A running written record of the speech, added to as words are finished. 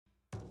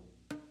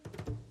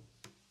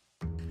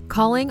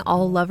Calling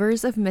all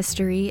lovers of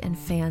mystery and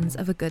fans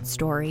of a good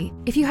story.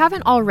 If you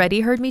haven't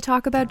already heard me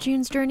talk about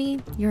June's Journey,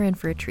 you're in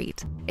for a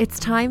treat. It's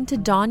time to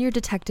don your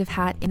detective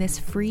hat in this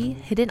free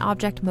hidden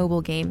object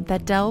mobile game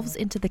that delves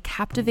into the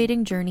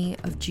captivating journey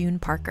of June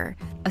Parker,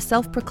 a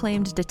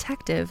self-proclaimed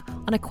detective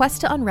on a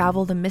quest to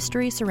unravel the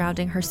mystery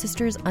surrounding her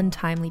sister's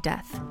untimely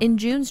death. In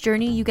June's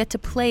Journey, you get to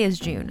play as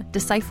June,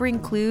 deciphering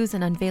clues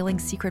and unveiling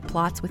secret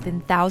plots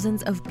within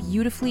thousands of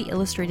beautifully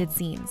illustrated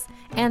scenes.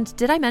 And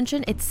did I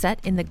mention it's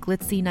set in the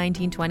glitzy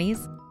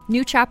 1920s?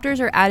 New chapters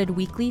are added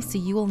weekly, so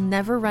you will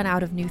never run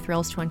out of new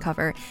thrills to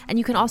uncover, and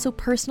you can also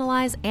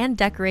personalize and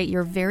decorate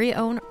your very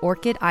own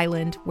Orchid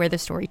Island where the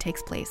story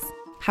takes place.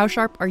 How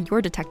sharp are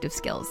your detective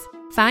skills?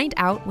 Find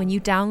out when you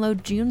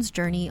download June's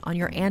Journey on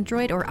your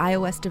Android or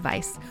iOS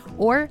device,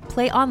 or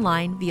play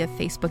online via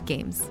Facebook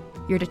Games.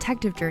 Your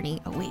detective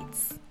journey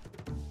awaits.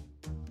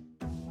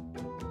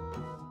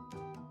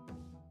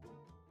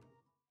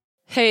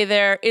 Hey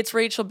there, it's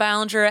Rachel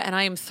Ballinger, and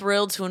I am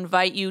thrilled to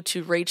invite you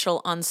to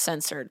Rachel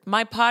Uncensored,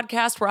 my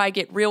podcast where I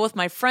get real with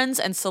my friends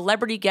and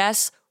celebrity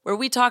guests, where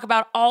we talk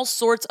about all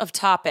sorts of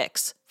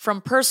topics. From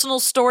personal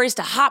stories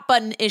to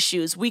hot-button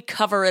issues, we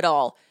cover it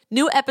all.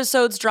 New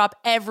episodes drop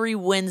every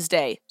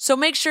Wednesday, so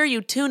make sure you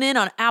tune in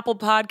on Apple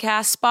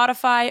Podcasts,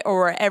 Spotify,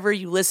 or wherever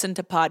you listen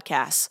to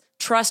podcasts.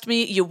 Trust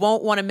me, you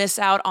won't want to miss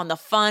out on the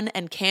fun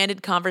and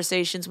candid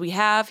conversations we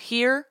have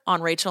here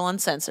on Rachel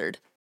Uncensored.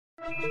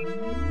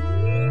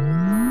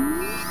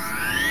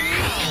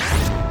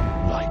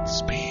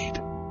 Lightspeed.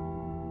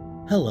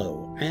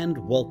 Hello, and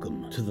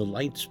welcome to the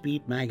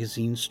Lightspeed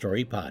Magazine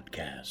Story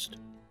Podcast.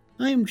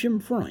 I am Jim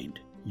Freund,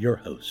 your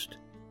host.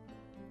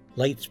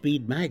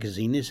 Lightspeed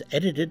Magazine is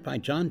edited by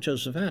John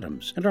Joseph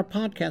Adams, and our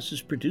podcast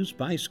is produced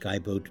by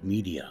Skyboat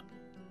Media.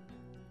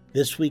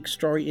 This week's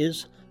story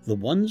is The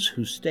Ones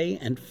Who Stay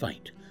and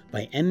Fight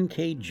by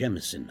N.K.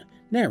 Jemisin,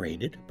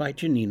 narrated by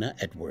Janina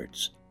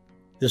Edwards.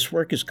 This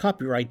work is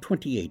copyright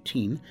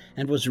 2018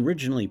 and was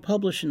originally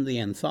published in the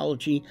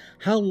anthology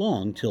How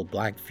Long Till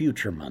Black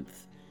Future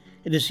Month.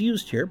 It is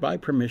used here by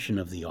permission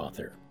of the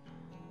author.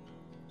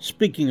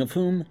 Speaking of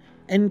whom,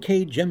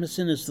 N.K.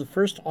 Jemisin is the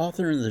first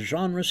author in the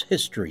genre's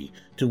history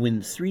to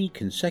win 3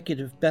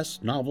 consecutive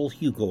Best Novel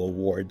Hugo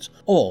Awards,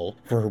 all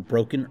for her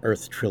Broken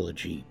Earth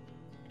trilogy.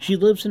 She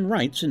lives and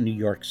writes in New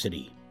York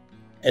City.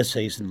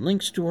 Essays and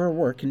links to her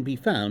work can be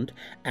found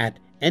at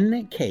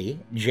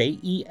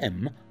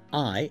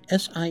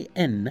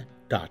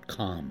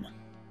nkjemisin.com.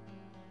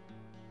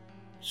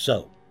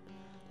 So,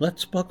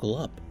 let's buckle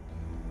up.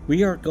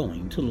 We are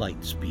going to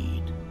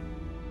Lightspeed.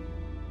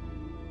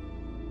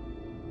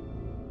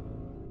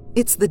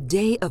 It's the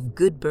Day of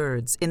Good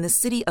Birds in the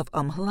city of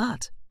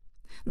Umhalat.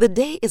 The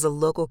day is a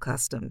local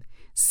custom,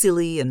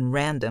 silly and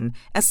random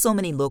as so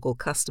many local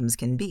customs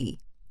can be,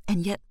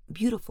 and yet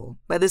beautiful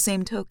by the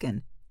same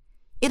token.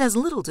 It has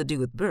little to do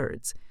with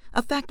birds,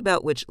 a fact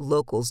about which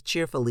locals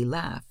cheerfully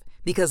laugh,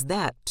 because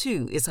that,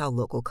 too, is how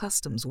local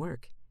customs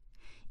work.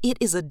 It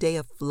is a day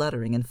of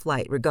fluttering and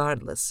flight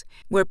regardless,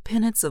 where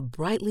pennants of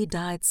brightly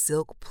dyed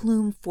silk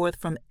plume forth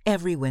from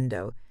every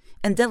window,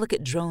 and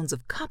delicate drones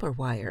of copper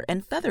wire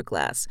and feather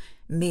glass,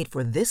 made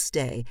for this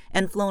day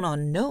and flown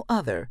on no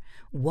other,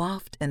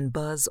 waft and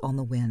buzz on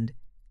the wind.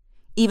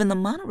 Even the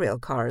monorail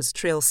cars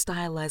trail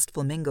stylized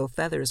flamingo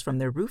feathers from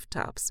their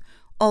rooftops,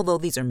 although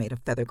these are made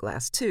of feather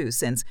glass too,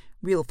 since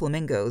real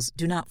flamingos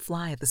do not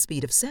fly at the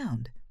speed of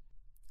sound.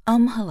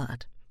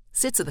 Umhalat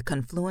sits at the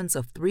confluence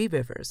of 3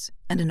 rivers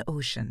and an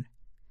ocean.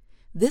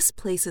 This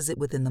places it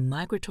within the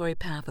migratory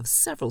path of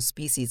several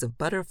species of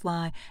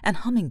butterfly and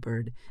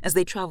hummingbird as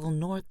they travel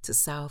north to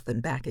south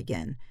and back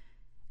again.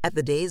 At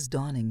the day's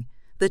dawning,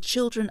 the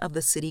children of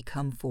the city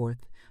come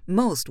forth,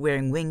 most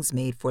wearing wings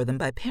made for them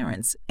by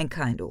parents and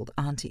kind old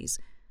aunties.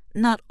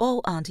 Not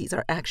all aunties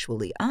are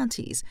actually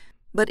aunties,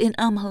 but in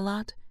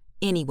Umhalat,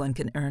 anyone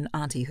can earn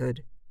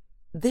auntyhood.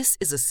 This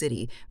is a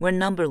city where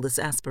numberless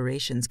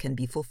aspirations can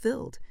be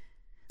fulfilled.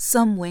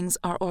 Some wings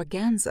are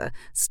organza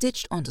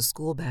stitched onto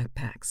school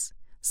backpacks.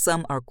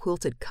 Some are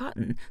quilted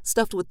cotton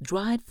stuffed with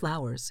dried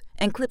flowers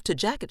and clipped to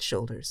jacket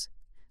shoulders.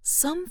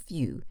 Some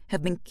few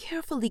have been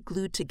carefully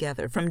glued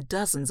together from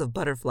dozens of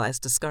butterflies'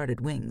 discarded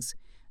wings,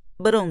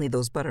 but only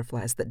those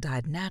butterflies that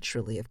died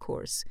naturally, of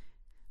course.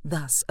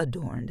 Thus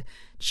adorned,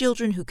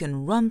 children who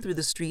can run through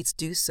the streets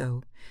do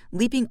so,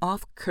 leaping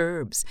off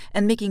curbs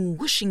and making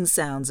whooshing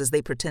sounds as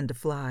they pretend to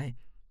fly.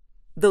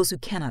 Those who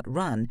cannot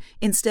run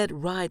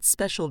instead ride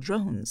special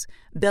drones,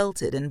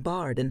 belted and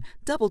barred and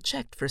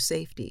double-checked for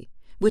safety,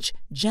 which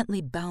gently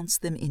bounce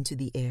them into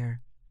the air.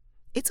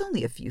 It's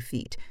only a few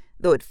feet,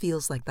 though it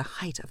feels like the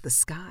height of the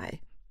sky.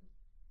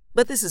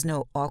 But this is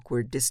no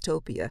awkward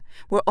dystopia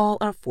where all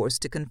are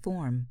forced to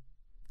conform.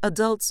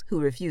 Adults who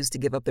refuse to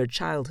give up their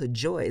childhood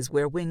joys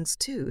wear wings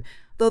too,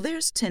 though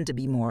theirs tend to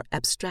be more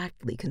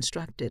abstractly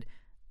constructed.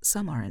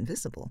 Some are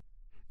invisible.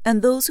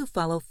 And those who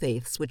follow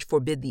faiths which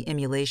forbid the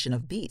emulation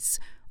of beasts,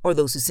 or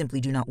those who simply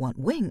do not want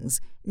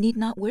wings, need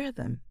not wear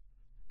them.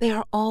 They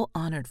are all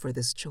honored for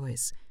this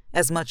choice,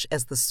 as much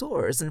as the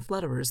soarers and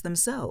flutterers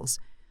themselves.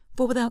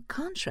 For without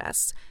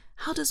contrasts,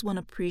 how does one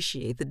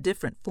appreciate the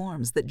different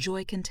forms that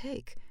joy can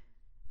take?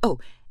 Oh,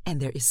 and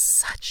there is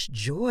such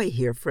joy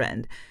here,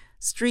 friend.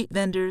 Street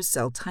vendors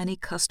sell tiny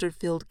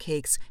custard-filled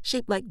cakes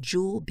shaped like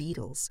jewel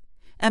beetles,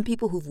 and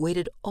people who've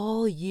waited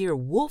all year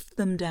wolf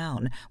them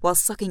down while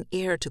sucking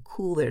air to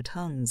cool their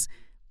tongues.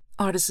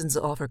 Artisans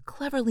offer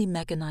cleverly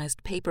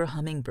mechanized paper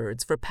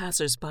hummingbirds for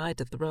passers-by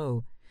to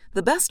throw.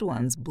 The best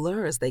ones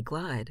blur as they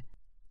glide.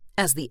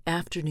 As the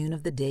afternoon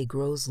of the day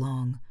grows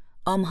long,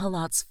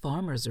 Halat's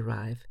farmers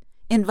arrive,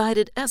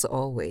 invited, as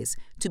always,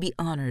 to be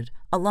honored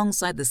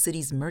alongside the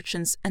city's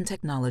merchants and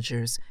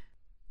technologers.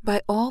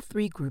 By all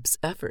three groups'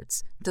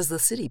 efforts does the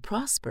city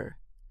prosper.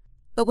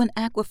 But when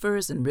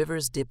aquifers and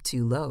rivers dip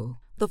too low,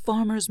 the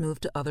farmers move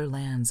to other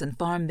lands and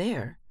farm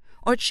there,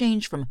 or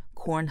change from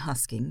corn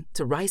husking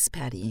to rice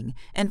paddying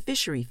and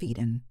fishery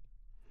feeding.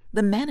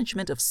 The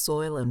management of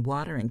soil and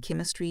water and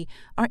chemistry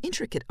are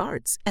intricate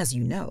arts, as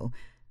you know,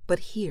 but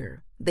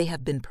here they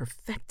have been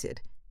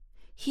perfected.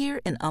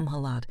 Here in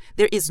Halat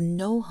there is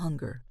no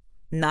hunger,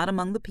 not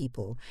among the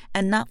people,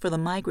 and not for the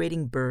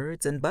migrating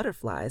birds and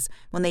butterflies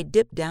when they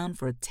dip down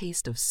for a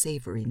taste of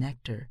savory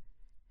nectar.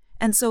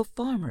 And so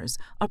farmers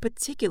are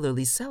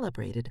particularly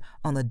celebrated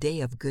on the Day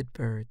of Good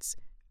Birds.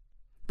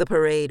 The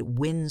parade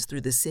winds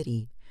through the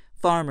city,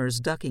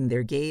 farmers ducking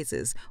their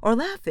gazes or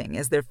laughing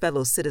as their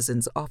fellow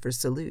citizens offer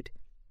salute.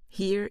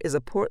 Here is a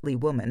portly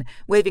woman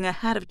waving a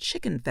hat of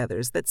chicken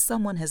feathers that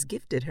someone has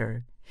gifted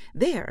her.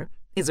 There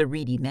is a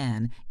reedy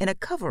man in a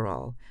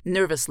coverall,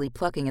 nervously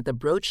plucking at the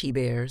brooch he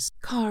bears,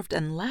 carved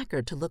and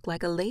lacquered to look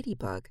like a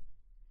ladybug.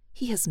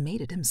 He has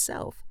made it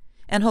himself,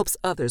 and hopes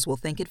others will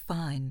think it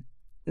fine.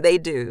 They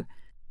do.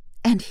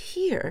 And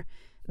here,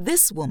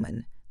 this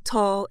woman,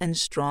 tall and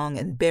strong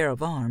and bare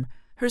of arm,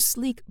 her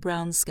sleek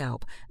brown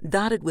scalp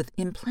dotted with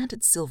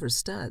implanted silver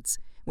studs,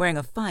 wearing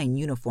a fine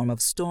uniform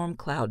of storm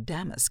cloud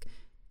damask.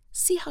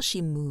 See how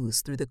she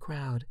moves through the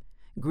crowd,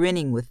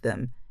 grinning with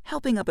them,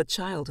 helping up a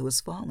child who has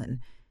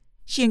fallen.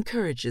 She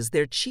encourages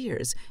their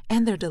cheers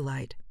and their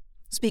delight,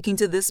 speaking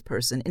to this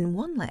person in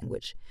one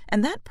language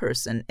and that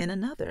person in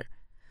another.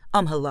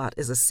 Halat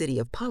is a city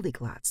of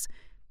polyglots.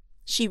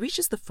 She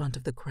reaches the front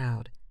of the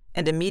crowd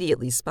and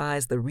immediately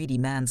spies the reedy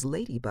man's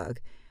ladybug,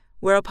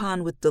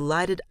 whereupon with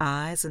delighted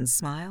eyes and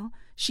smile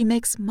she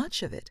makes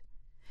much of it.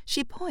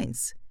 She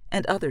points,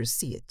 and others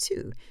see it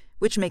too,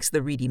 which makes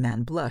the reedy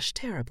man blush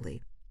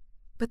terribly.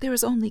 But there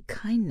is only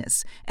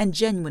kindness and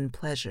genuine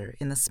pleasure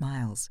in the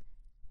smiles.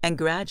 And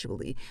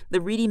gradually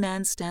the reedy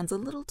man stands a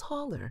little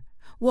taller,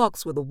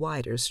 walks with a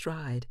wider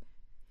stride.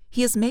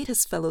 He has made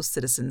his fellow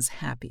citizens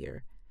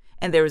happier,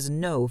 and there is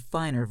no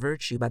finer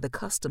virtue by the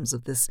customs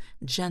of this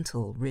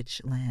gentle, rich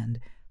land.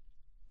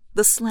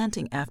 The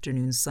slanting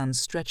afternoon sun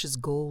stretches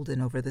golden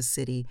over the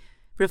city,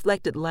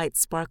 reflected light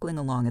sparkling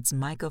along its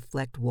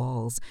mica-flecked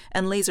walls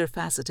and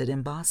laser-faceted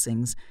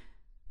embossings.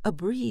 A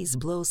breeze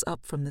blows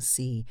up from the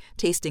sea,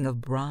 tasting of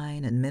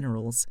brine and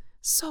minerals,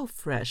 so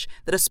fresh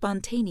that a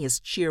spontaneous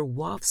cheer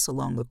wafts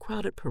along the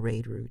crowded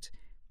parade route.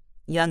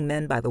 Young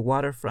men by the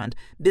waterfront,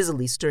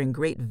 busily stirring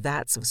great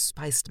vats of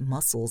spiced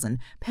mussels and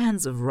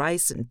pans of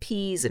rice and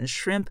peas and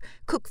shrimp,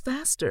 cook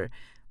faster,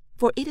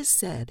 for it is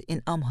said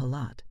in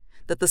Halat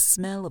that the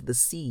smell of the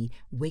sea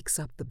wakes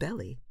up the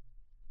belly.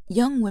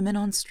 Young women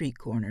on street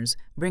corners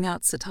bring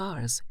out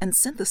sitars and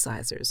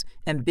synthesizers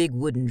and big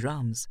wooden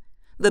drums,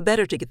 the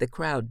better to get the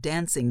crowd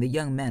dancing the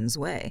young men's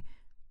way.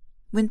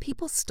 When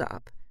people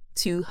stop,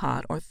 too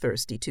hot or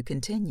thirsty to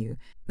continue,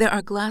 there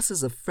are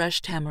glasses of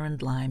fresh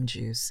tamarind lime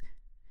juice.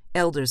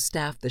 Elders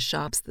staff the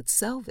shops that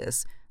sell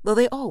this, though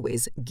they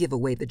always give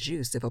away the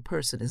juice if a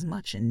person is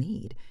much in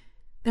need.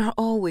 There are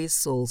always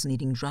souls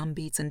needing drum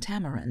beats and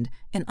tamarind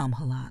in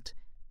Halat.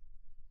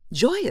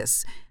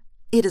 Joyous!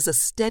 It is a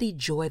steady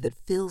joy that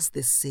fills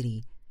this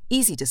city,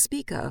 easy to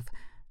speak of,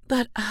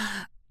 but,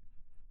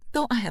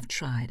 though I have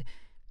tried,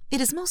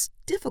 it is most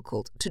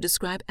difficult to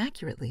describe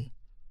accurately.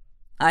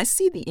 I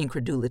see the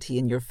incredulity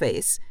in your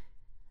face.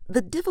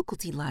 The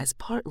difficulty lies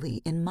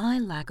partly in my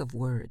lack of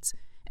words,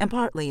 and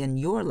partly in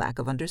your lack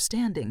of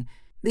understanding,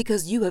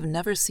 because you have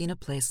never seen a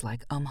place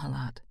like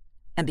Halat,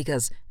 and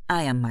because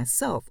I am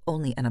myself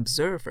only an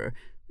observer,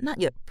 not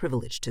yet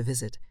privileged to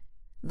visit.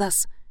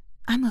 Thus,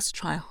 I must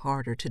try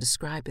harder to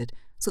describe it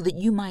so that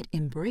you might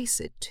embrace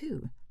it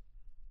too.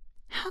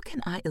 How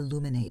can I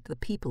illuminate the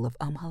people of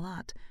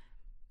Halat?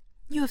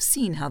 You have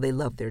seen how they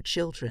love their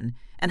children,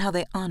 and how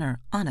they honor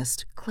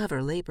honest,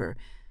 clever labor.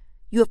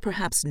 You have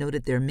perhaps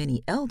noted their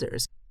many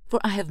elders, for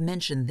I have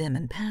mentioned them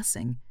in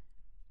passing.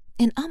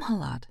 In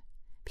Halat,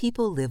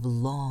 people live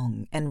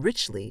long and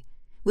richly,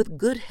 with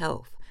good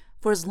health,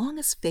 for as long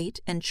as fate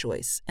and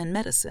choice and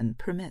medicine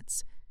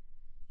permits.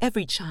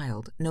 Every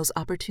child knows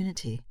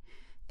opportunity.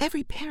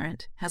 Every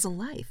parent has a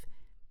life.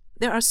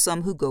 There are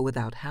some who go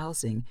without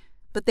housing,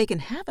 but they can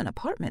have an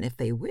apartment if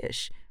they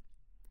wish.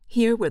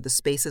 Here, where the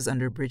spaces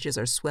under bridges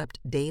are swept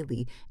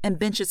daily and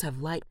benches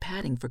have light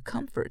padding for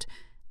comfort,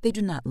 they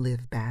do not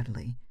live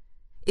badly.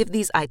 If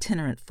these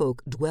itinerant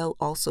folk dwell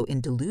also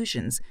in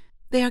delusions,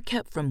 they are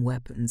kept from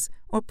weapons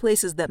or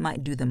places that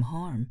might do them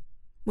harm.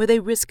 Where they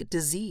risk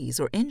disease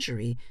or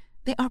injury,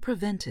 They are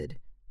prevented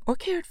or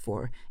cared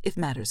for if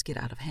matters get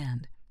out of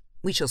hand.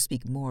 We shall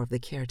speak more of the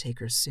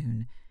caretakers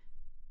soon.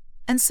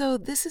 And so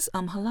this is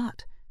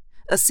Umhalat,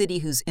 a city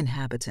whose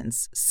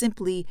inhabitants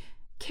simply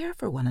care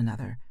for one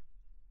another.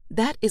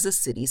 That is a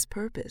city's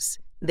purpose,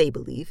 they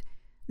believe,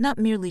 not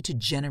merely to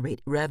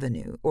generate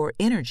revenue or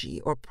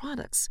energy or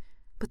products,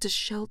 but to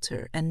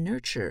shelter and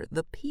nurture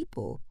the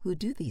people who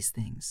do these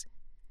things.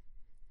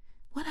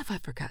 What have I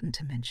forgotten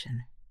to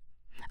mention?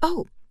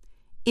 Oh,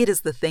 it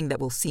is the thing that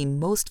will seem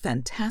most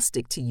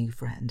fantastic to you,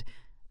 friend,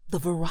 the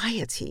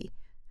variety.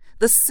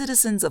 The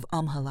citizens of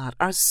Umhalat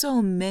are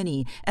so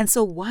many and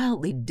so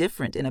wildly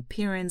different in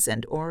appearance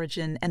and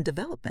origin and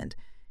development.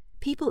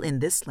 People in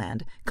this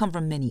land come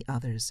from many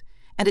others,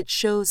 and it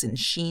shows in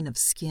sheen of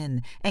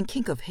skin and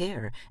kink of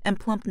hair and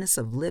plumpness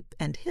of lip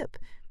and hip.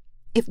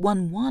 If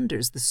one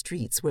wanders the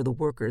streets where the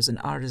workers and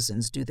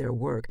artisans do their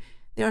work,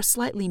 there are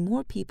slightly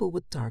more people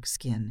with dark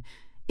skin.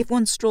 If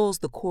one strolls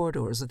the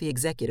corridors of the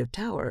executive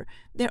tower,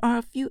 there are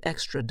a few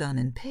extra dun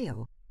and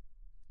pale.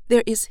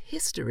 There is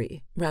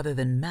history rather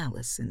than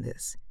malice in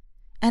this,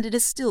 and it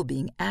is still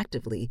being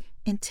actively,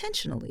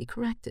 intentionally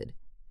corrected,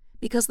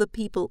 because the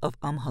people of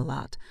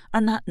Umhalat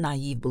are not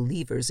naive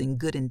believers in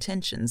good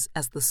intentions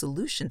as the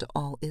solution to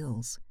all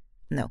ills.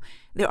 No,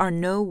 there are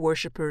no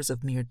worshippers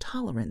of mere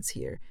tolerance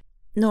here,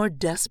 nor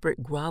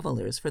desperate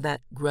grovelers for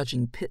that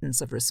grudging pittance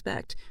of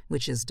respect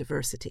which is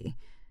diversity.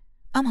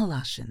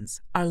 Umhalatians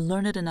are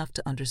learned enough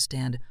to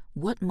understand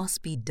what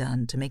must be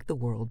done to make the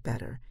world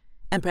better,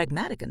 and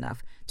pragmatic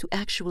enough to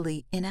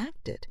actually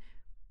enact it.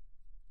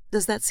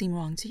 Does that seem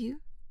wrong to you?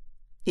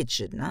 It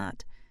should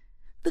not.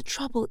 The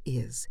trouble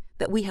is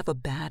that we have a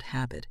bad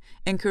habit,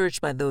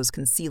 encouraged by those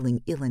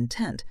concealing ill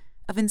intent,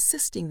 of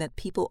insisting that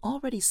people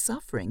already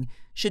suffering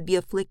should be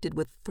afflicted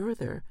with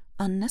further,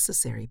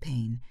 unnecessary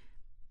pain.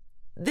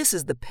 This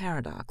is the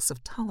paradox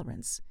of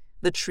tolerance,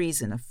 the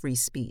treason of free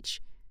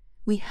speech.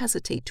 We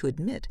hesitate to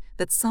admit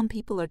that some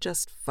people are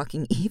just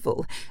fucking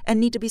evil and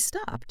need to be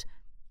stopped.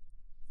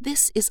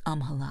 This is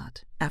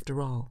Umhalat,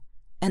 after all,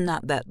 and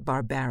not that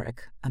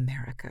barbaric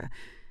America.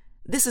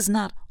 This is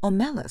not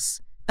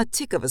Omelas, a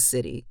tick of a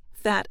city,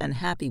 fat and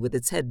happy with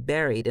its head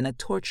buried in a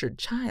tortured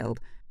child.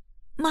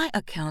 My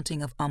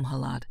accounting of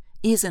Umhalat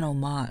is an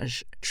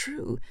homage,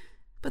 true,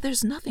 but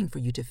there's nothing for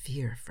you to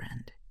fear,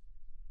 friend.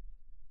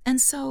 And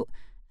so,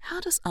 how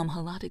does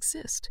Umhalat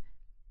exist?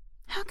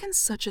 How can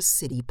such a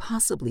city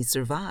possibly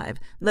survive,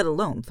 let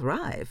alone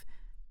thrive?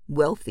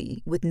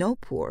 Wealthy with no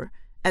poor,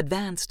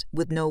 advanced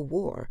with no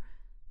war,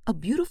 a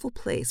beautiful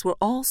place where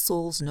all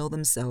souls know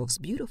themselves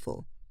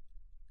beautiful.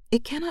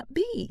 It cannot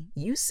be,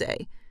 you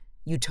say.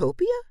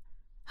 Utopia?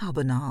 How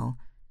banal.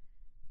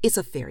 It's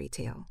a fairy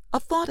tale, a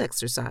thought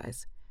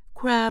exercise.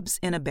 Crabs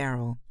in a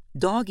barrel,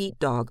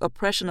 dog-eat-dog,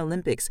 oppression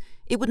Olympics.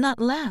 It would not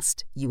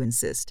last, you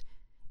insist.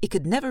 It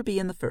could never be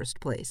in the first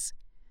place.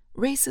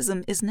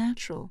 Racism is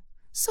natural,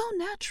 so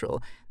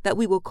natural that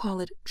we will call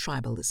it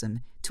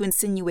tribalism, to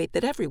insinuate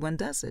that everyone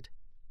does it.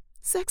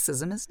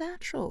 Sexism is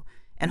natural,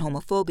 and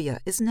homophobia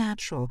is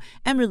natural,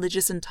 and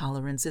religious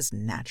intolerance is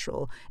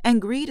natural,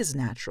 and greed is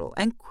natural,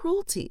 and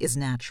cruelty is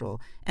natural,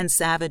 and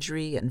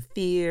savagery and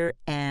fear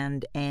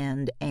and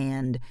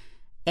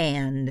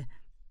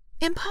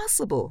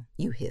impossible,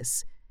 you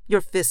hiss,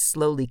 your fists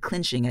slowly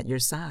clenching at your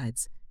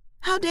sides.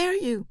 How dare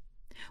you?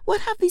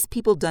 What have these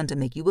people done to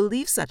make you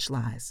believe such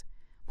lies?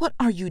 What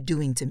are you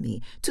doing to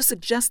me to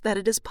suggest that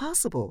it is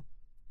possible?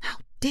 How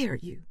dare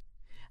you?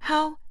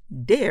 How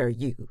dare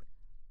you?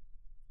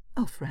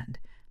 Oh, friend,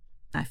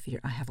 I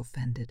fear I have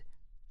offended.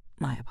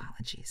 My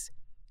apologies.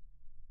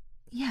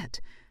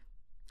 Yet,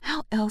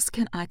 how else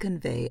can I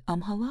convey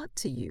Umhalat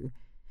to you,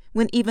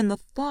 when even the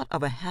thought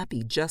of a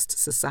happy, just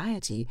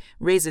society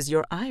raises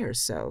your ire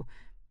so?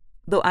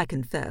 Though I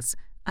confess,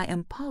 I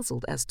am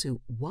puzzled as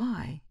to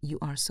why you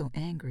are so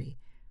angry.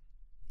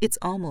 It's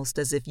almost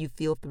as if you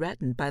feel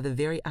threatened by the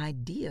very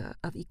idea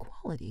of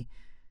equality,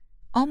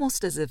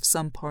 almost as if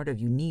some part of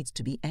you needs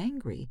to be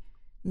angry,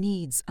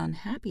 needs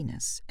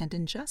unhappiness and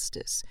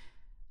injustice.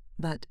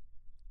 But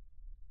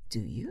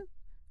do you?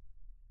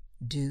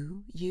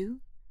 Do you?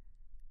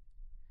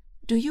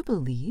 Do you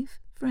believe,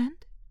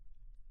 friend?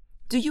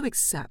 Do you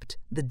accept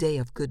the day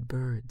of good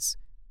birds,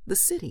 the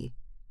city,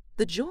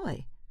 the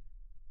joy?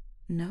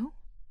 No?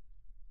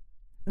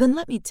 Then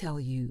let me tell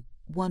you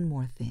one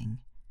more thing.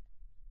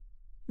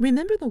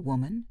 Remember the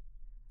woman?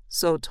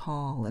 So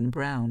tall and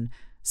brown,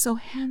 so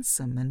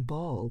handsome and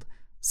bald,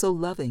 so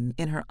loving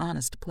in her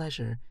honest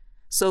pleasure,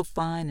 so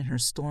fine in her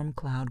storm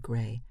cloud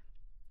gray.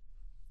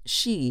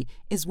 She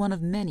is one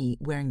of many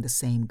wearing the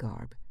same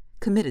garb,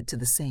 committed to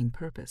the same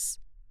purpose.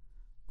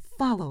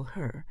 Follow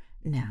her,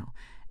 now,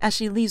 as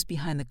she leaves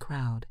behind the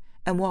crowd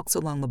and walks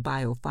along the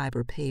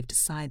biofiber-paved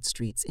side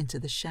streets into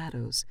the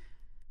shadows,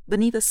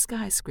 beneath a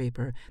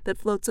skyscraper that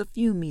floats a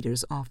few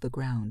meters off the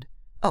ground.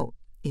 Oh,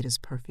 it is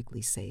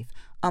perfectly safe.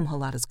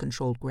 Umhalat has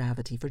controlled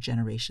gravity for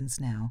generations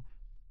now.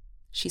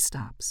 She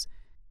stops.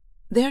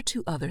 There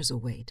 2 others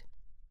await.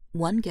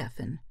 One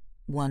Geffen,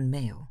 one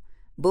male,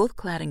 both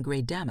clad in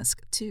gray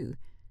damask, too.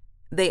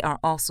 They are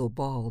also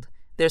bald,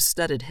 their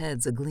studded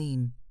heads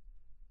agleam.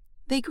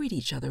 They greet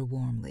each other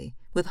warmly,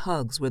 with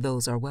hugs where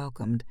those are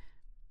welcomed.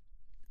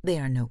 They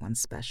are no one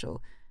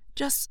special,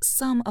 just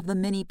some of the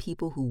many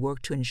people who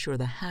work to ensure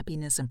the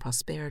happiness and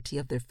prosperity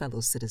of their fellow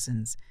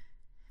citizens.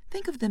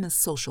 Think of them as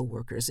social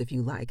workers, if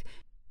you like.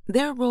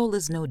 Their role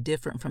is no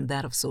different from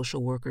that of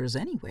social workers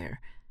anywhere.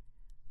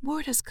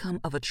 Word has come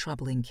of a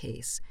troubling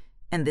case,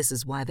 and this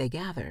is why they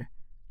gather,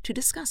 to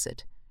discuss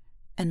it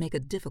and make a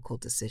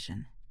difficult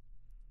decision.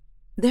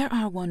 There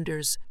are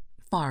wonders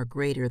far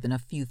greater than a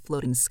few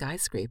floating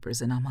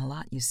skyscrapers in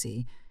Amhalat, you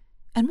see,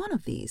 and one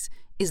of these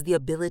is the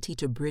ability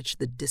to bridge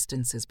the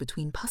distances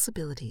between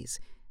possibilities,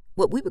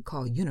 what we would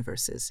call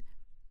universes.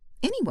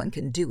 Anyone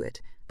can do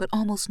it, but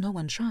almost no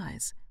one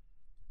tries.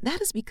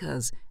 That is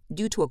because,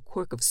 due to a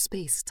quirk of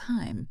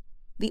space-time,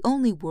 the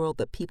only world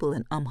that people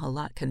in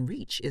Amhalat can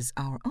reach is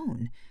our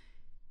own.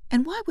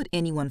 And why would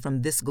anyone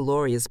from this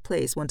glorious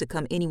place want to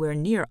come anywhere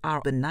near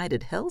our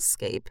benighted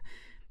hellscape?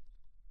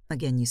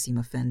 Again, you seem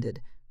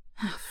offended.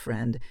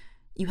 Friend,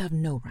 you have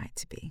no right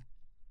to be.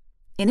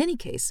 In any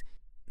case,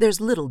 there's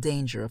little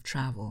danger of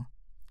travel.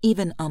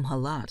 Even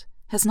Amhalat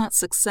has not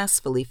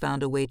successfully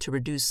found a way to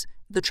reduce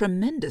the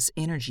tremendous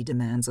energy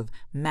demands of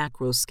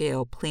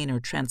macro-scale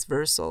planar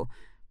transversal.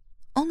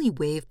 Only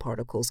wave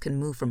particles can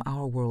move from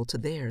our world to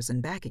theirs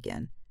and back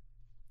again.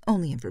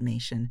 Only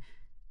information.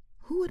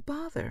 Who would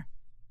bother?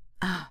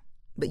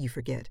 But you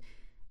forget.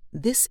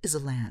 This is a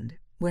land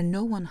where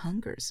no one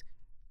hungers,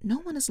 no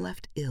one is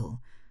left ill,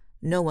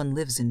 no one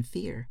lives in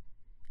fear,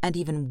 and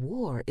even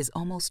war is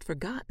almost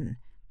forgotten.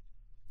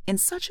 In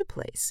such a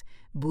place,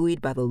 buoyed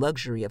by the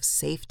luxury of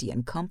safety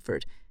and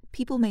comfort,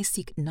 people may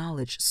seek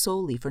knowledge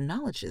solely for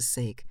knowledge's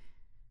sake.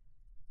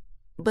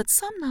 But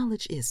some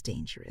knowledge is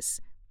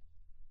dangerous.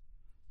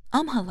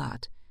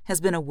 Amhalat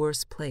has been a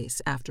worse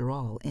place, after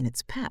all, in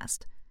its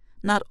past.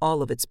 Not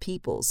all of its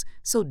peoples,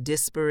 so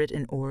disparate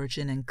in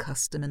origin and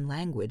custom and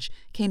language,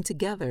 came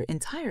together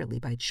entirely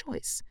by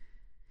choice.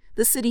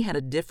 The city had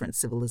a different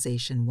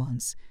civilization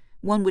once,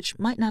 one which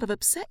might not have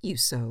upset you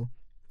so.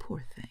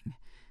 Poor thing.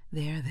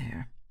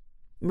 There.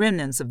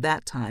 Remnants of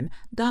that time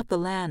dot the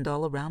land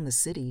all around the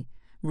city,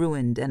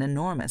 ruined and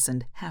enormous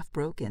and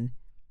half-broken.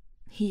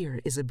 Here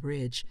is a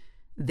bridge,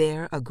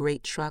 there a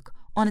great truck,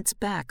 on its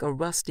back a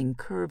rusting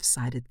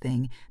curve-sided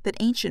thing that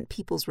ancient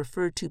peoples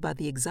referred to by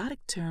the exotic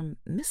term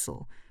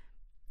missile.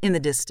 In the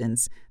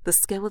distance, the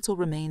skeletal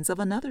remains of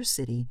another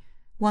city,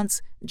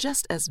 once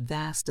just as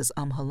vast as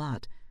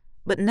Amhalat,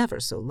 but never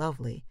so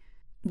lovely.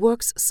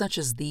 Works such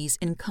as these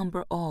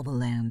encumber all the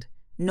land,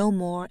 no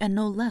more and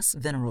no less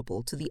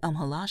venerable to the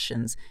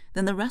Amhalatians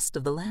than the rest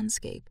of the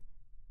landscape.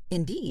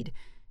 Indeed,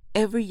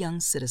 every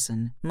young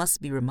citizen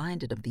must be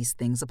reminded of these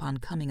things upon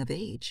coming of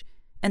age,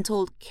 and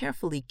told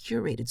carefully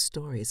curated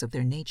stories of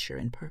their nature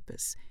and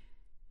purpose.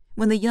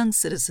 When the young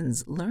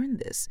citizens learn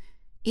this,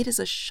 it is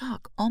a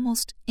shock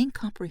almost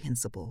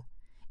incomprehensible,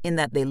 in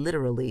that they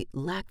literally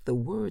lack the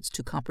words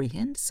to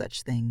comprehend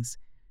such things.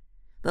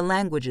 The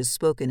languages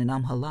spoken in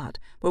Amhalat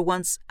were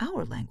once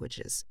our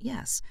languages,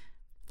 yes,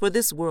 for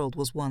this world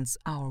was once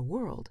our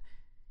world.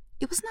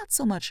 It was not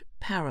so much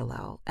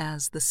parallel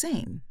as the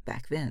same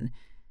back then.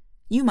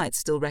 You might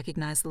still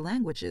recognize the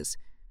languages,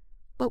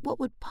 but what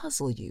would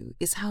puzzle you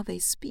is how they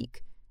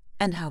speak,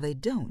 and how they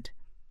don't.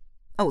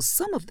 Oh,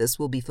 some of this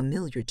will be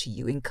familiar to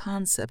you in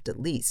concept at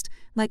least,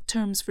 like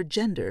terms for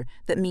gender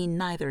that mean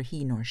neither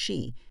he nor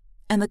she,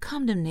 and the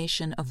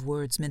condemnation of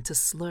words meant to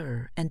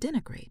slur and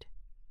denigrate.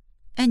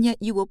 And yet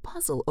you will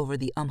puzzle over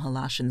the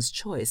Amhalatians'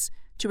 choice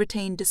to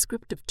retain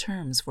descriptive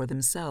terms for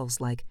themselves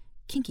like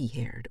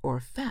kinky-haired or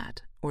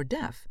fat or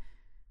deaf.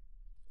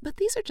 But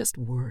these are just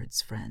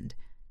words, friend.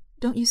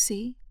 Don't you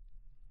see?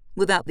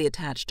 Without the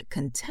attached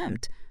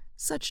contempt,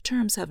 such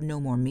terms have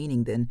no more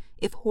meaning than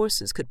if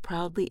horses could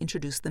proudly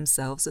introduce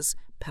themselves as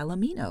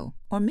palomino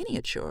or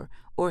miniature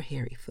or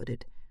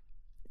hairy-footed.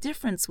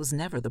 Difference was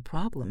never the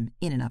problem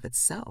in and of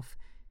itself,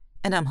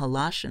 and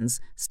Amhalatians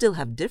still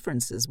have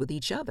differences with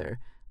each other,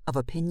 of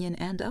opinion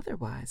and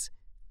otherwise.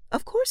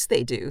 Of course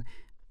they do.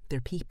 They're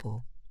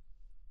people.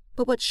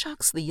 But what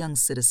shocks the young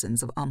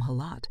citizens of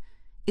Amhalat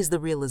is the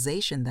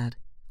realization that,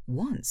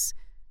 once,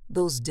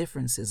 those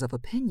differences of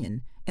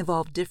opinion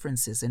involved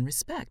differences in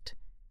respect.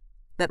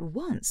 That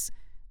once,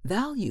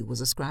 value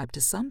was ascribed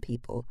to some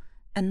people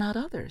and not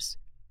others.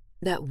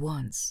 That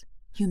once,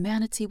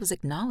 humanity was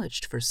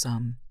acknowledged for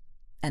some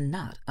and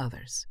not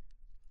others.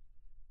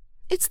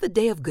 It's the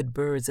day of good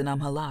birds in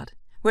Amhalat,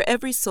 where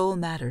every soul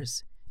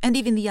matters, and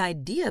even the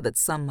idea that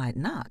some might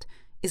not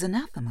is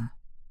anathema.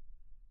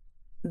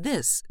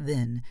 This,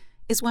 then,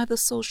 is why the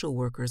social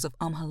workers of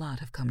Amhalat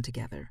have come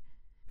together,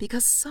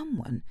 because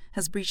someone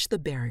has breached the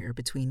barrier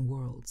between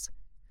worlds.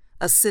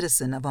 A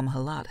citizen of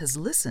Amhalat has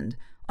listened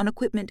on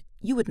equipment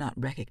you would not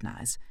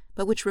recognize,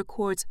 but which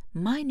records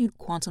minute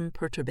quantum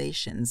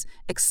perturbations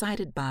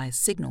excited by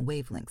signal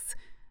wavelengths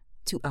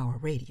to our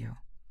radio.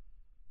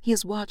 He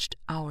has watched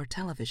our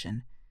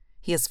television.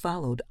 He has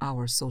followed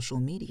our social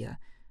media,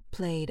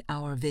 played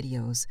our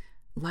videos,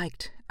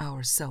 liked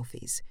our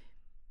selfies.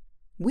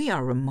 We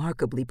are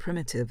remarkably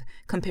primitive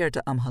compared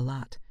to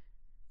Umhalat.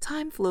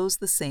 Time flows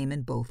the same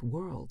in both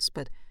worlds,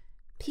 but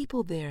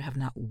people there have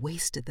not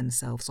wasted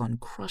themselves on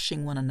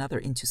crushing one another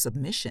into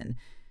submission,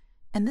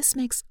 and this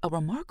makes a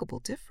remarkable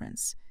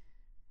difference.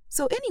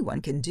 So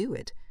anyone can do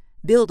it,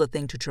 build a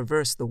thing to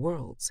traverse the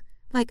worlds,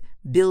 like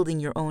building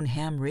your own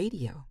ham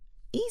radio.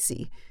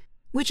 Easy,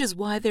 which is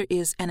why there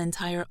is an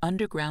entire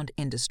underground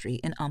industry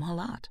in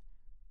Umhalat.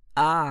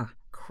 Ah,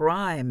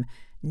 crime.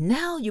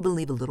 Now you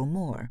believe a little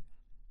more.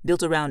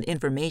 Built around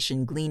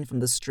information gleaned from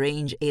the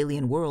strange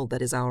alien world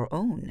that is our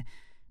own.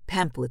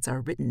 Pamphlets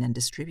are written and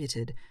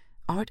distributed.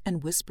 Art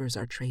and whispers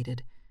are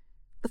traded.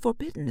 The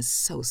forbidden is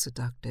so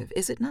seductive,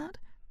 is it not?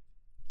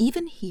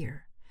 Even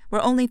here,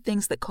 where only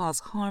things that cause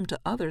harm to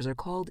others are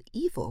called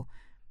evil,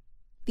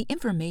 the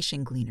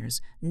information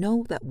gleaners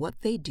know that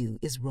what they do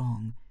is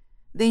wrong.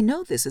 They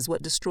know this is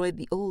what destroyed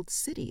the old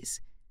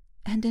cities.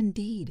 And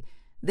indeed,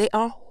 they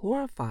are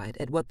horrified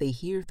at what they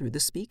hear through the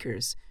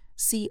speakers,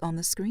 see on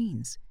the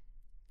screens.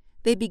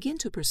 They begin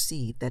to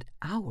perceive that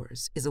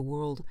ours is a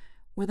world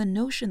where the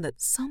notion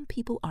that some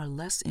people are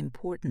less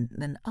important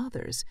than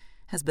others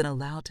has been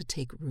allowed to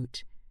take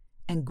root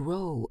and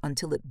grow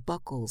until it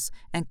buckles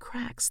and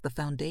cracks the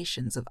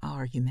foundations of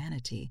our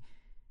humanity.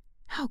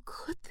 How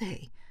could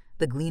they,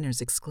 the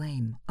gleaners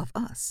exclaim, of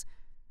us?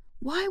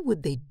 Why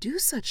would they do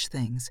such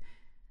things?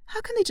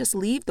 How can they just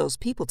leave those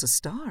people to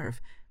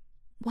starve?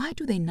 Why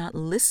do they not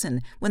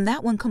listen when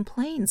that one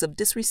complains of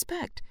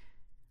disrespect?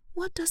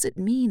 What does it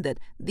mean that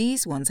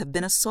these ones have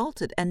been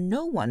assaulted and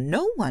no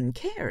one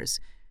cares?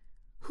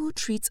 Who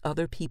treats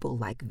other people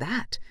like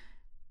that?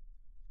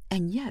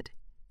 And yet,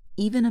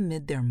 even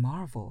amid their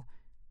marvel,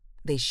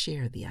 they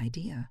share the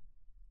idea.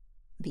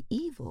 The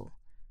evil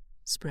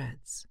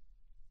spreads.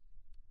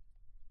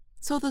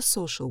 So the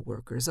social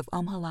workers of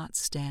Umhalat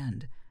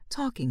stand,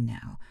 talking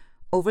now,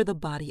 over the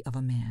body of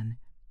a man.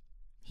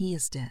 He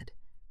is dead,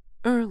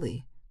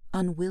 early,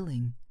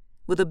 unwilling,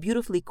 with a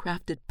beautifully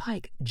crafted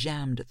pike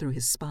jammed through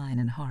his spine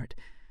and heart,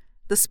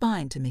 the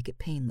spine to make it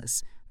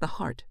painless, the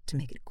heart to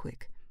make it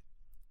quick.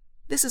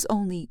 This is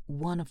only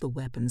one of the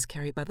weapons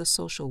carried by the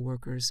social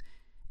workers,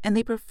 and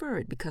they prefer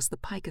it because the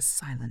pike is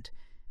silent,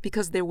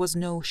 because there was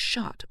no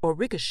shot or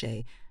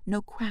ricochet,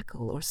 no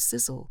crackle or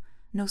sizzle,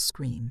 no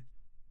scream.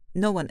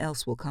 No one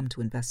else will come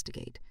to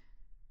investigate.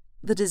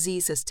 The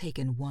disease has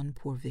taken one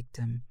poor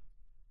victim,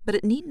 but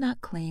it need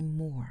not claim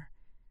more.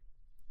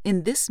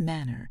 In this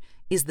manner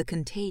is the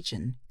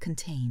contagion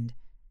contained,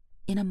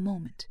 in a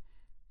moment.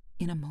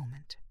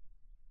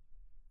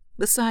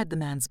 Beside the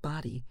man's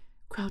body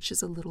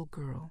crouches a little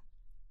girl.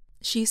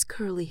 She's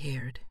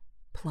curly-haired,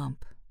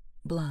 plump,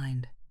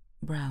 blind,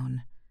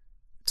 brown,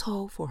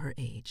 tall for her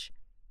age.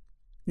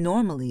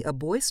 Normally a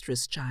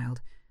boisterous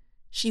child,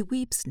 she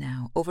weeps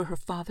now over her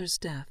father's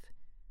death,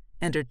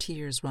 and her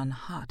tears run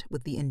hot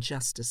with the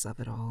injustice of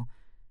it all.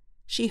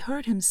 She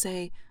heard him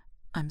say,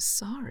 "I'm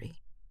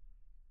sorry."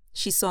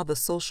 She saw the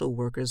social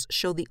workers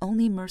show the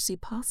only mercy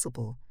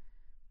possible.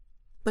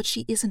 But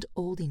she isn't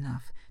old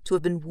enough to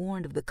have been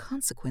warned of the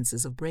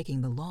consequences of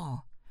breaking the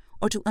law,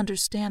 or to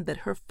understand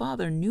that her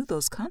father knew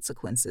those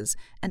consequences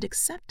and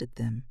accepted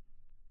them.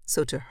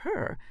 So to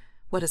her,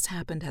 what has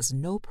happened has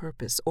no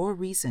purpose or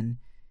reason.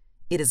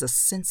 It is a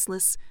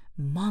senseless,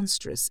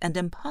 monstrous, and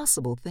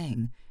impossible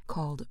thing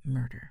called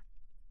murder.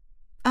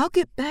 "I'll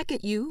get back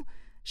at you,"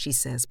 she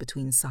says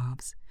between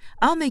sobs.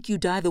 "I'll make you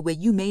die the way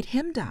you made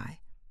him die."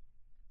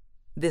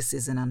 This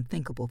is an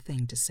unthinkable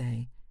thing to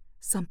say.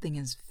 Something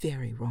is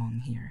very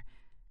wrong here.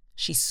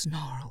 She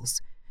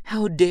snarls,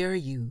 "How dare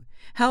you?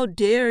 How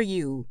dare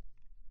you?"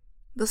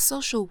 The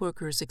social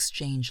workers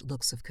exchange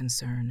looks of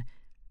concern.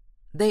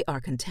 They are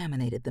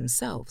contaminated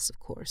themselves, of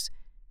course.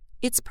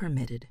 It's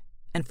permitted,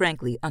 and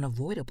frankly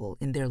unavoidable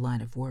in their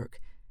line of work.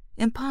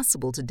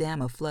 Impossible to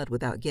dam a flood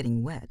without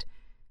getting wet.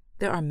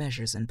 There are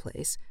measures in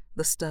place,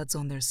 the studs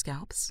on their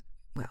scalps.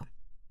 Well,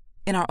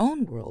 in our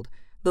own world,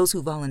 those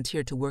who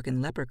volunteered to work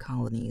in leper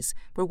colonies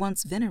were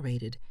once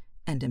venerated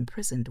and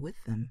imprisoned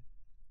with them.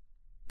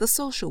 The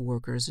social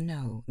workers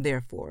know,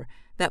 therefore,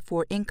 that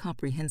for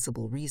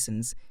incomprehensible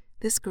reasons,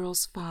 this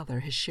girl's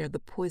father has shared the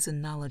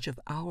poisoned knowledge of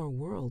our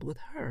world with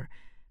her.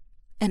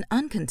 An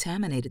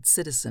uncontaminated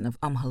citizen of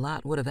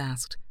Umhalat would have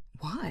asked,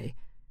 why?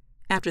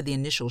 After the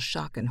initial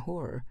shock and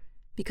horror,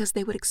 because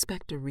they would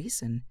expect a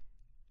reason.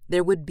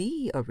 There would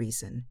be a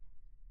reason.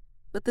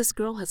 But this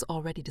girl has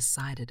already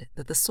decided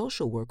that the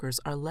social workers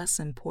are less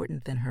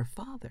important than her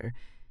father,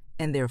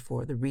 and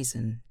therefore the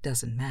reason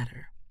doesn't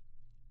matter.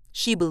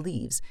 She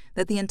believes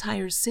that the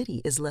entire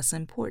city is less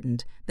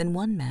important than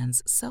one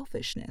man's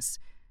selfishness.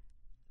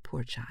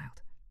 Poor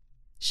child.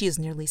 She is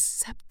nearly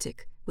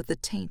septic with the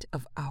taint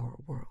of our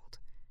world.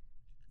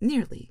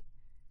 Nearly.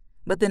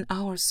 But then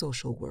our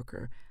social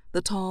worker,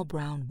 the tall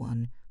brown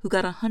one who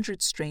got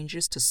 100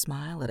 strangers to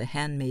smile at a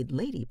handmade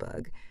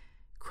ladybug,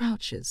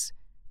 crouches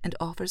and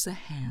offers a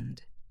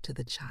hand to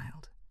the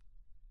child.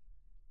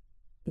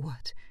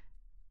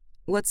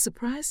 What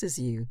surprises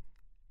you?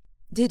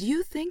 Did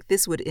you think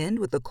this would end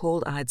with the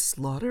cold-eyed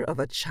slaughter of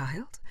a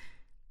child?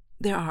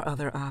 There are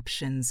other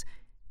options.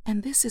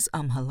 And this is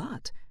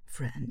Amhalat,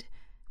 friend,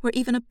 where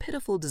even a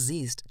pitiful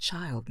diseased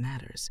child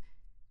matters.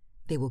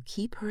 They will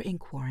keep her in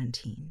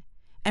quarantine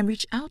and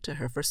reach out to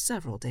her for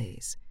several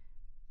days.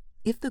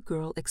 If the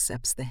girl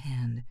accepts the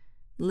hand,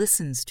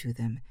 listens to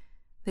them,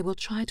 they will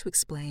try to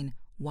explain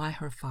why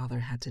her father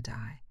had to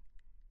die.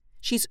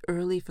 She's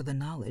early for the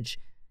knowledge,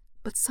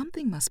 but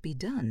something must be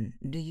done,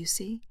 do you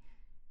see?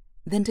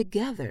 Then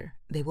together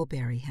they will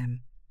bury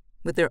him,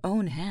 with their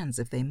own hands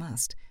if they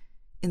must,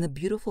 in the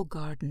beautiful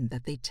garden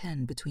that they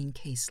tend between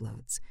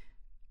caseloads.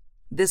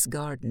 This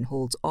garden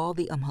holds all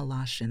the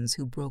Amhalashans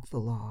who broke the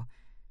law.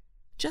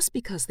 Just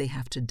because they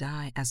have to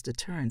die as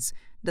deterrence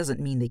doesn't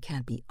mean they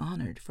can't be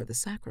honored for the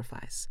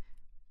sacrifice.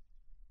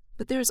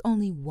 But there's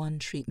only one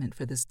treatment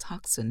for this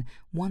toxin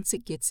once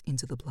it gets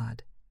into the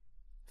blood.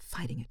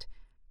 Fighting it.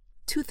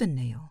 Tooth and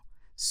nail,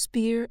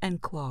 spear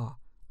and claw,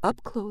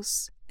 up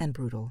close and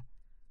brutal.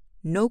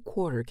 No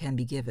quarter can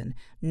be given,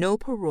 no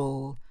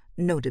parole,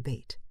 no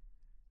debate.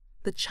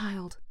 The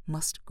child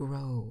must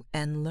grow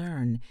and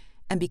learn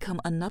and become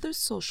another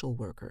social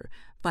worker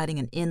fighting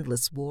an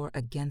endless war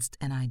against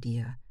an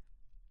idea.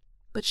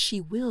 But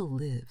she will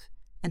live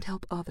and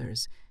help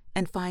others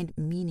and find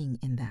meaning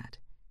in that,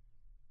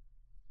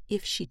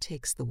 if she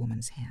takes the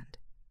woman's hand.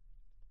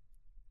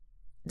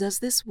 Does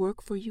this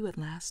work for you at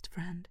last,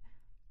 friend?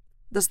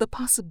 Does the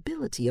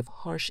possibility of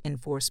harsh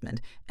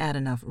enforcement add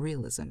enough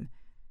realism?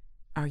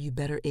 Are you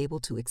better able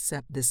to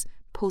accept this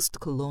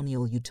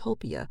post-colonial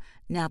utopia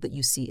now that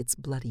you see its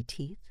bloody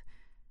teeth?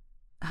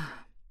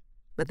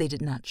 But they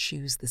did not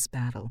choose this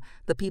battle,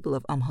 the people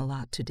of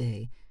Amhalat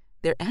today.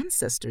 Their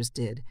ancestors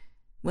did,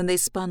 when they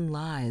spun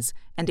lies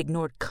and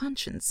ignored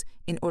conscience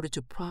in order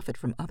to profit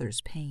from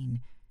others'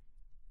 pain.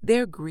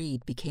 Their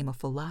greed became a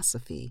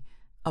philosophy,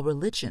 a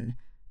religion,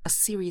 a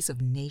series of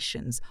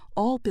nations,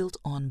 all built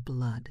on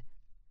blood.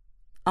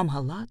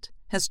 Amhalat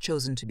has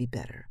chosen to be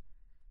better.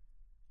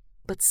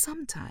 But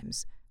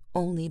sometimes,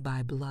 only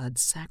by blood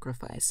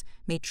sacrifice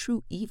may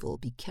true evil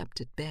be kept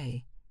at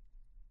bay.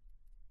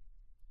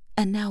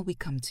 And now we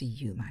come to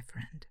you, my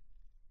friend,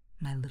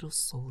 my little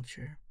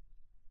soldier.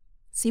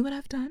 See what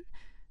I've done?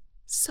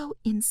 So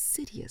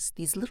insidious,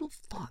 these little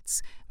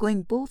thoughts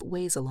going both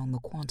ways along the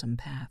quantum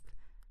path.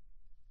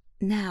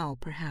 Now,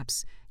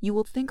 perhaps, you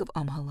will think of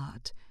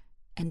Amhalat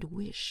and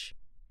wish.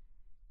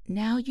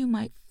 Now you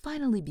might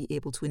finally be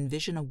able to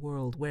envision a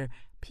world where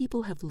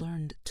people have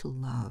learned to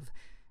love,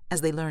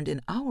 as they learned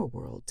in our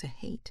world to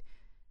hate.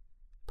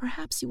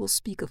 Perhaps you will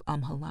speak of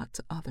Amhalat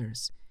to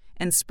others,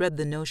 and spread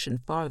the notion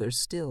farther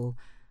still,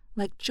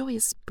 like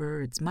joyous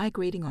birds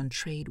migrating on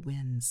trade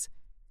winds.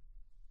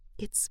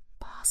 It's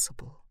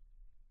possible.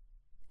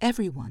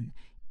 Everyone,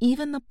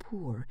 even the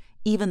poor,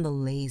 even the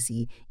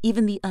lazy,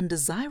 even the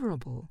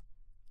undesirable,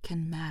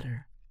 can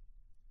matter.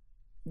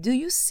 Do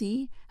you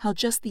see how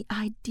just the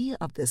idea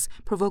of this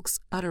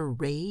provokes utter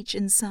rage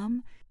in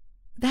some?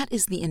 That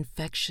is the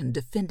infection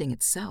defending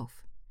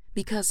itself,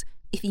 because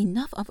if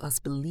enough of us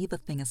believe a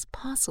thing is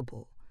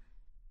possible,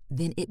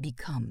 then it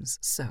becomes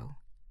so.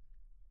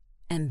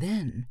 And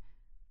then,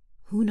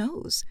 who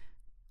knows?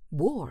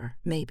 War,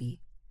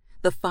 maybe,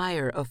 the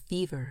fire of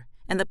fever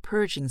and the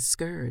purging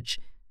scourge.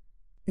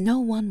 No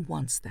one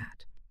wants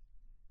that.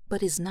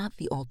 But is not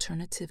the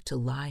alternative to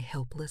lie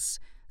helpless,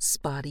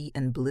 spotty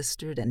and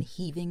blistered and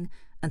heaving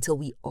until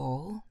we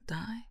all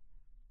die?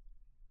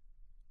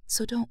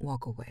 So don't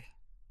walk away.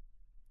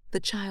 The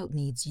child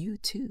needs you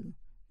too,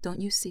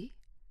 don't you see?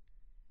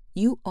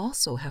 You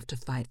also have to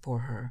fight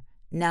for her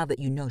now that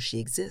you know she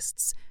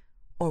exists,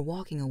 or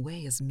walking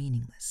away is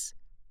meaningless.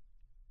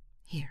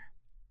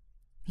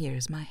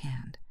 Here's my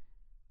hand.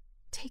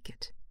 Take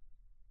it,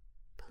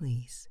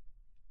 please.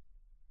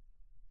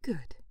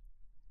 Good.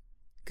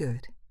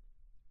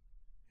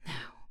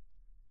 Now,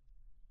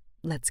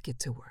 let's get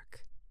to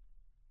work.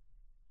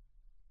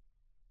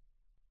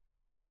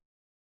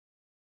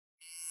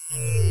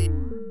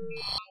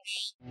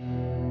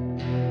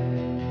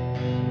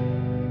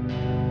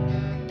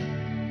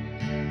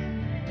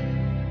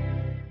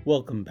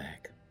 Welcome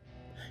back.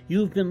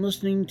 You've been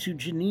listening to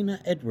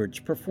Janina Edwards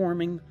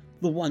performing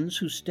The Ones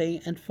Who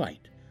Stay and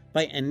Fight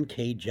by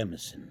N.K.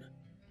 Jemisin.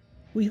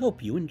 We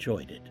hope you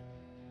enjoyed it.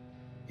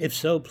 If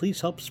so, please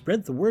help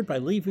spread the word by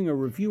leaving a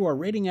review or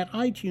rating at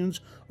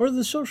iTunes or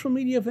the social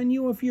media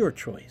venue of your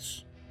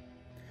choice.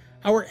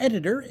 Our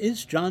editor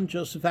is John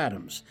Joseph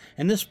Adams,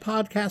 and this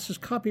podcast is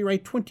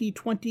copyright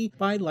 2020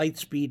 by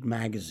Lightspeed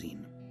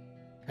Magazine.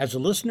 As a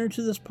listener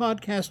to this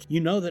podcast, you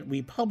know that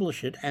we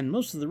publish it and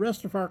most of the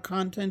rest of our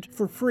content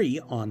for free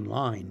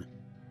online.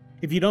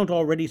 If you don't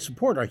already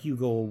support our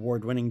Hugo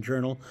Award-winning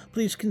journal,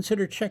 please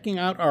consider checking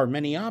out our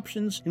many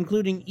options,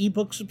 including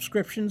ebook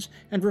subscriptions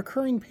and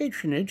recurring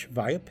patronage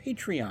via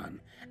Patreon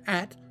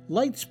at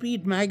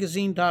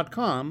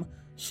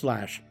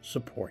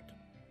lightspeedmagazine.com/support.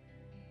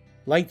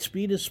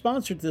 Lightspeed is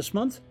sponsored this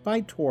month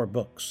by Tor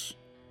Books.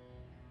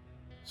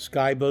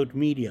 Skyboat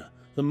Media,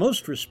 the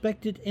most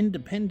respected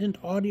independent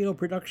audio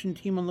production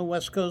team on the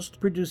West Coast,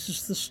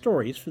 produces the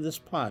stories for this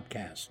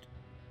podcast.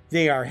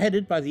 They are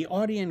headed by the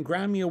Audie and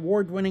Grammy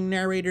Award-winning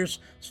narrators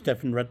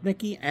Stefan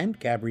Rudnicki and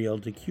Gabrielle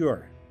de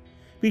Cure.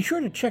 Be sure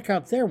to check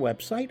out their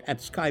website at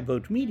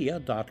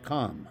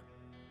skyboatmedia.com.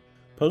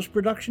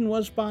 Post-production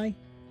was by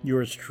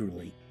yours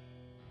truly.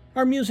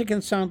 Our music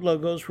and sound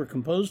logos were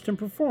composed and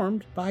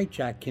performed by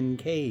Jack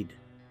Kincaid.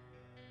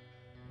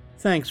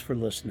 Thanks for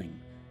listening.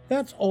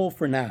 That's all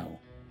for now.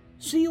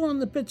 See you on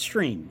the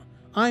Bitstream.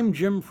 I'm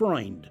Jim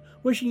Freund,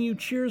 wishing you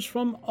cheers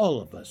from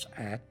all of us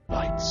at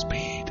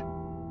Lightspeed.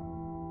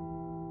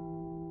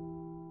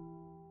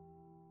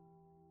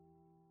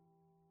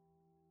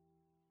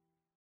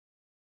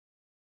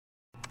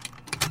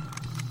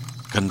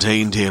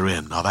 Contained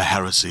herein are the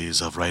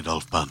heresies of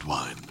Radolf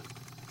Burntwine,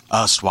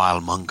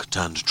 erstwhile monk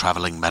turned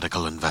traveling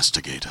medical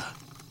investigator.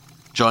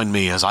 Join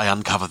me as I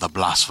uncover the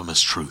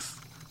blasphemous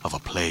truth of a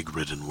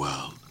plague-ridden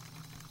world,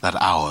 that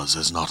ours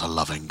is not a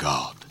loving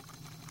God,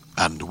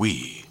 and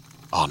we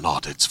are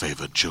not its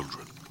favored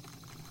children.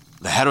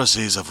 The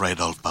heresies of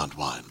Radolf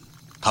Burntwine,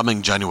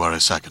 coming January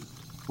 2nd,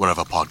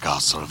 wherever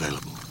podcasts are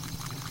available.